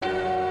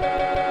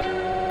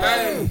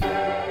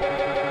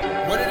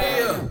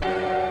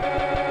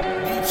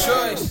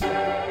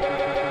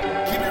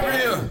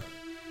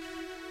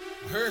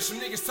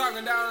Niggas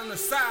talking down on the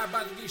side,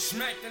 about to get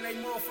smacked in they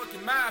motherfucking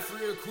mouth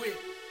real quick.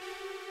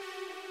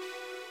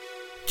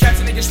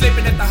 Catch a nigga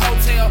slipping at the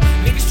hotel.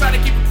 Niggas try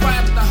to keep it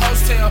quiet with the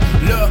hostel.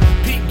 Look,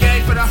 peak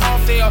game for the home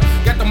field.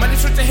 Got the money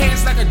switching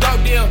hands like a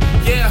dope deal.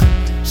 Yeah,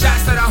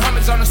 shots to the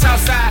homies on the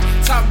south side.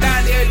 Talk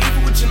down there, leave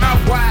you with your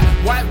mouth wide.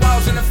 White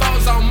walls and the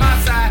foes on my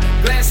side.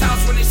 Glass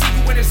house when they see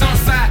you when it's on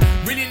side.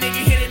 Really nigga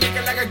hit a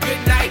nigga like a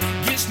good night.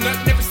 Get snuck,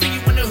 never see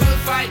you in the hood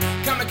fight.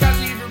 Kamikaze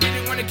if you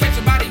really wanna catch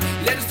a body.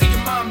 Let us see your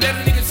mom, let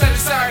a nigga tell you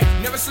sorry.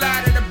 Never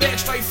slide in the back,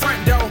 straight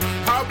front door.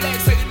 All black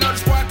so you know the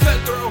squad cut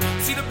through.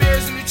 See the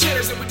beers and the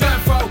chairs and we done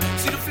for.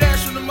 See the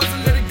flash from the muzzle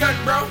of the gun,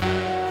 bro.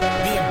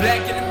 Being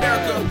black in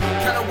America,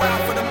 kinda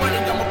wild for the money,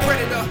 I'm a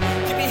predator.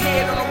 Keep your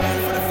head on the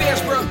move for the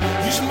feds, bro.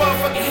 Use your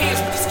motherfucking hands,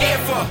 what you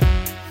scared for?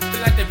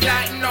 Feel like they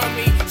plotting on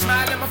me.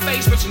 Smile in my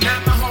face, but you're not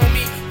my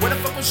homie. Where the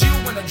fuck was you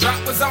when the drop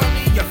was on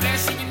me? You're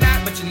flashing, you're not,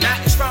 but you're not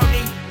as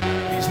phony.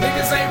 These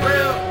niggas ain't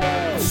real.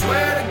 I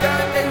swear to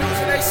God, they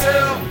losing they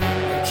self.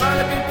 They trying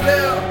to be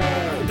player.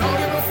 Don't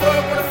give a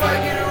fuck when the fight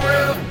get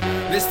real.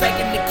 Let's take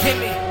it to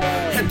kill it.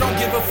 And don't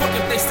give a fuck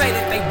if they say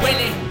that they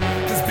winning.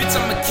 Cause bitch,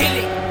 I'ma kill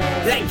it.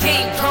 Like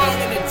King Kong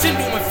and the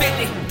Nintendo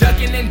Infinity.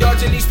 Ducking and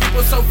dodging these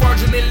people so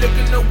fraudulent.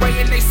 Looking away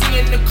and they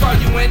seeing the car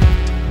you in.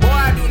 Boy,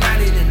 I do not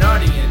need an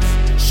audience.